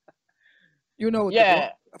stone. You know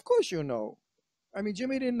what of course you know. I mean,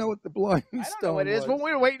 Jimmy didn't know what the blimey stone was. I don't know what it is. When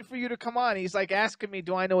we were waiting for you to come on, he's like asking me,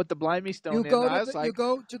 do I know what the blimey stone is? You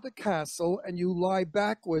go to the castle and you lie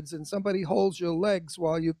backwards and somebody holds your legs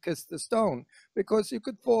while you kiss the stone because you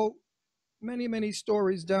could fall many, many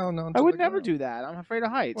stories down onto I would never do that. I'm afraid of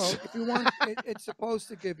heights. Well, if you want, it's supposed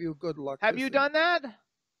to give you good luck. Have you done that?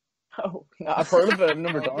 Oh, no, I've heard of it. I've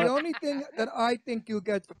never done it. The only thing that I think you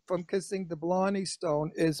get from kissing the blimey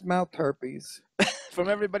stone is mouth herpes. From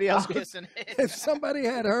everybody else kissing it. If somebody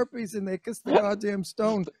had herpes and they kissed the goddamn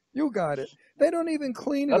stone, you got it. They don't even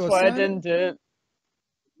clean it. That's why I didn't do it.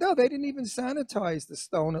 No, they didn't even sanitize the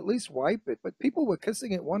stone, at least wipe it. But people were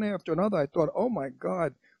kissing it one after another. I thought, oh my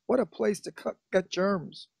God, what a place to get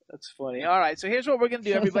germs. That's funny. All right, so here's what we're going to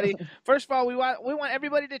do, everybody. First of all, we want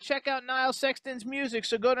everybody to check out Niall Sexton's music.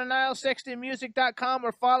 So go to niallsextonmusic.com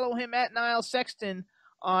or follow him at Niall Sexton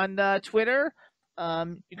on Twitter.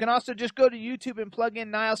 You can also just go to YouTube and plug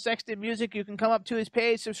in Niall Sexton Music. You can come up to his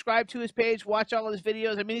page, subscribe to his page, watch all his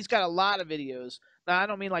videos. I mean, he's got a lot of videos. Now, I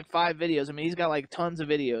don't mean like 5 videos. I mean, he's got like tons of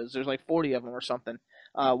videos. There's like 40 of them or something.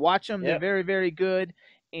 Watch them. They're very, very good.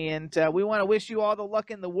 And we want to wish you all the luck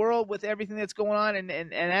in the world with everything that's going on.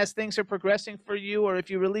 And as things are progressing for you, or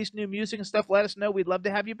if you release new music and stuff, let us know. We'd love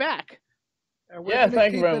to have you back. Yeah,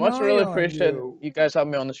 thank you very much. I really appreciate you guys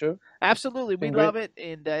having me on the show. Absolutely. We love it.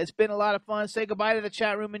 And it's been a lot of fun. Say goodbye to the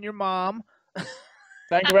chat room and your mom.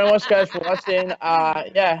 Thank you very much, guys, for watching.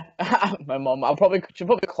 Yeah, my mom. She'll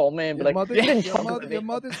probably call me and be your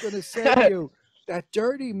mother's going to say to you, that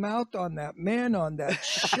dirty mouth on that man on that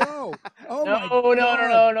show. Oh my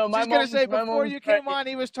God. No. She's going to say, before you came on,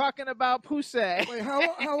 he was talking about pussy. Wait,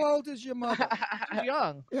 how old is your mother? She's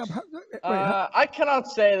young. Yeah, I cannot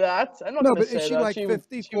say that. I'm not but is she like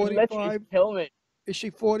 50, 45? Kill me. Is she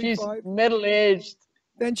 45? She's middle-aged.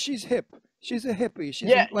 Then she's hip. She's a hippie.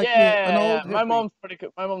 She's an old hippie. My mom's pretty cool.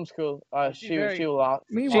 My mom's cool. She will. She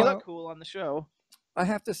looked cool on the show. I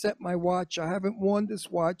have to set my watch. I haven't worn this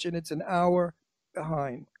watch, and it's an hour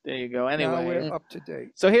behind. There you go. Anyway, now we're up to date.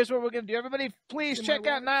 So here's what we're gonna do. Everybody, please check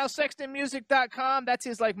out NiallSextonMusic.com. That's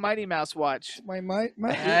his like Mighty Mouse watch.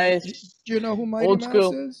 Nice. Do you know who Mighty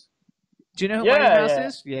Mouse is? Do you know who Mighty Mouse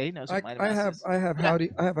is? Yeah, he knows who Mighty Mouse is. I have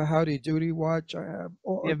a Howdy Doody watch. You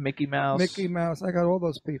have Mickey Mouse. Mickey Mouse. I got all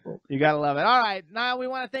those people. You gotta love it. All right, Niall, we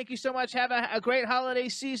want to thank you so much. Have a great holiday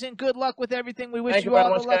season. Good luck with everything. We wish you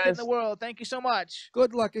all the luck in the world. Thank you so much.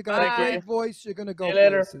 Good luck. You got a great voice. You're gonna go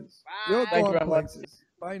places. You're going places.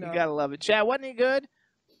 Bye now. You gotta love it. Chad, wasn't he good?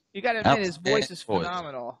 You gotta admit, his voice is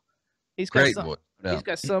phenomenal. He's got He's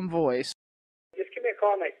got some voice. Just give me a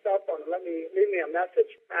call on my cell phone. Leave me a message.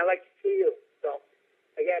 I like to see you. So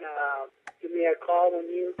again, give me a call when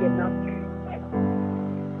you get an opportunity.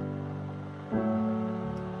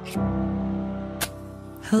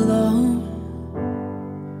 Hello,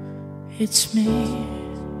 it's me.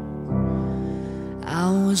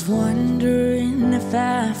 was wondering if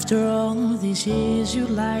after all these years you'd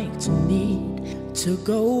like to meet to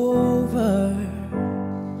go over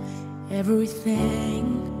everything.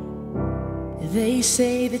 They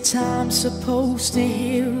say that time's supposed to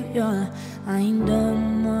heal you. I ain't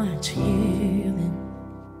done much healing.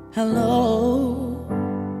 Hello,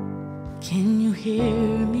 can you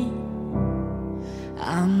hear me?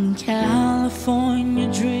 I'm in California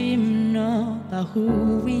dreaming about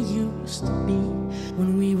who we used to be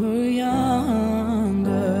when we were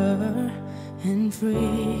younger and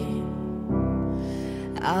free.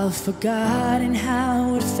 I've forgotten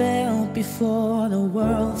how it felt before the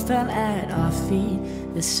world fell at our feet.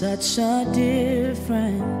 There's such a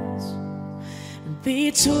difference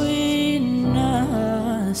between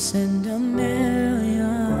us and a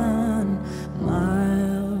million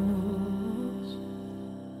miles.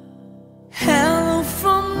 Hello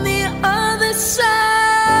from the other side.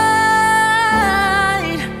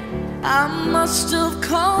 I must have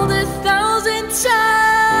called 1,000 times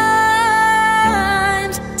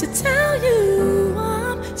to tell you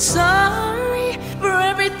I'm sorry for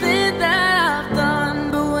everything that I've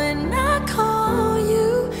done. But when I call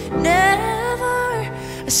you, never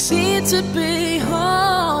seem to be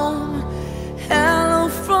home. Hello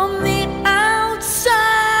from the outside.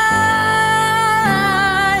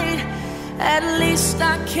 At least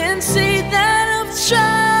I can say that I've tried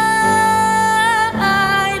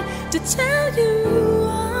to tell you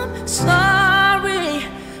I'm sorry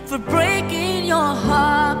for breaking your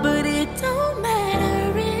heart, but it don't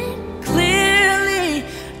matter. It clearly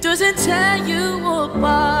doesn't tear you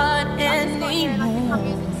apart anymore.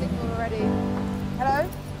 Hello?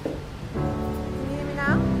 Can you hear me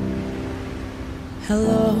now?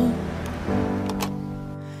 Hello,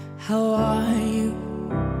 how are you?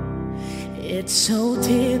 It's so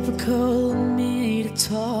typical of me to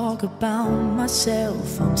talk about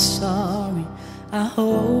myself. I'm sorry, I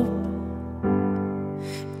hope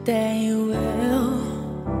that you will.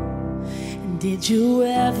 Did you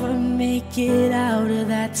ever make it out of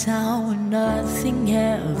that town where nothing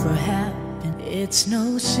ever happened? It's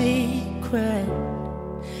no secret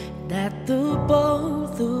that the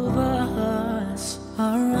both of us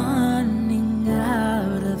are running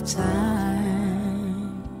out of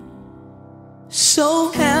time.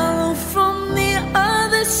 So hello from the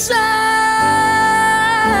other side.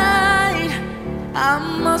 I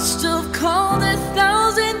must have called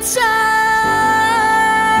 1,000 times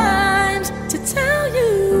to tell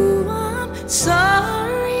you I'm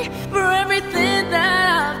sorry for everything that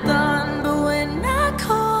I've done. But when I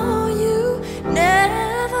call you,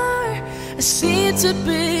 never seem to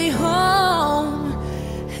be home.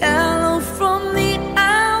 Hello from the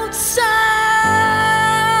outside.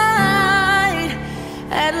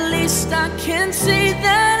 At least I can say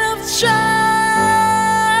that I've tried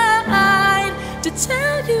to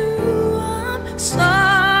tell you I'm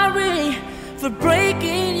sorry for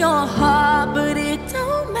breaking your heart, but it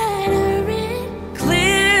don't matter. It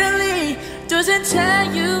clearly doesn't tear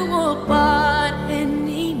you apart anymore.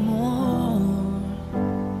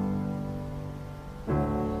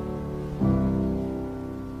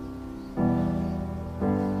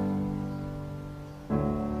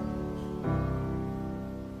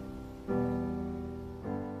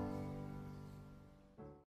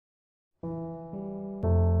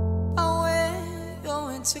 I wear your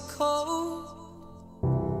winter coat,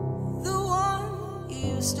 the one you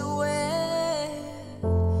used to wear,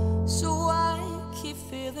 so I keep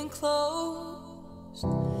feeling close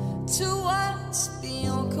to what's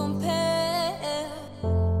beyond compare.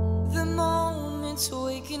 The moments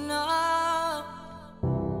waking up,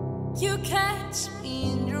 you catch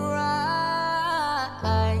me in your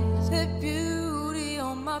eyes. The beauty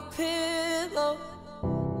on my pillow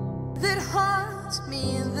that haunts me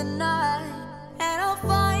in the night. And I'll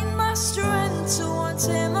find my strength to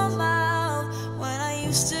untie my mouth when I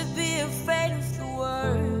used to be afraid of the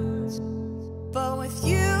words. But with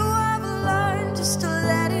you I've learned just to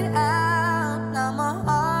let it out. Now my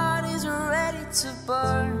heart is ready to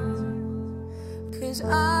burn, 'cause I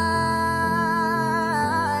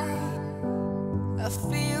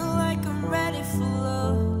feel like I'm ready for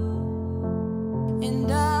love. And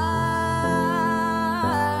I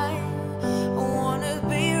wanna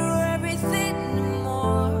be your everything and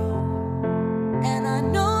more. And I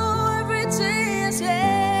know every day is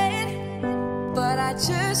late, but I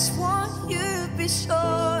just want you to be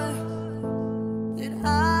sure that I'm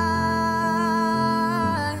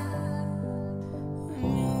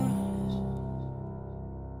yours.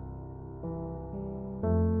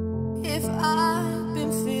 If I've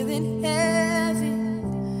been feeling heavy,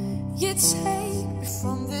 you take me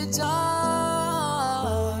from the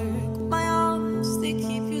dark.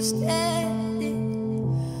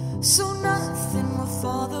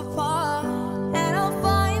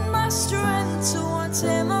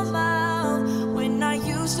 words in my mouth when I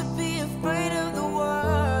used to be afraid of the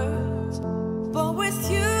words. But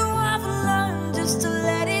with you I've learned just to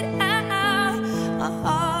let it out. My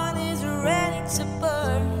heart is ready to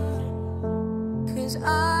burn, 'cause I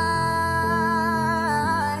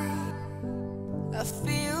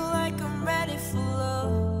feel like I'm ready for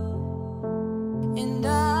love. And I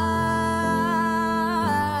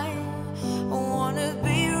wanna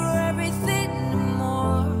be your everything and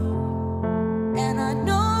more. And I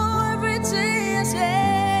know every day is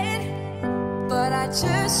late, but I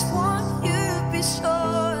just want you to be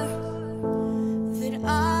sure that I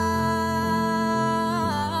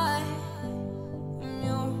am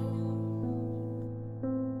yours.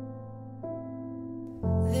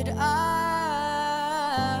 That I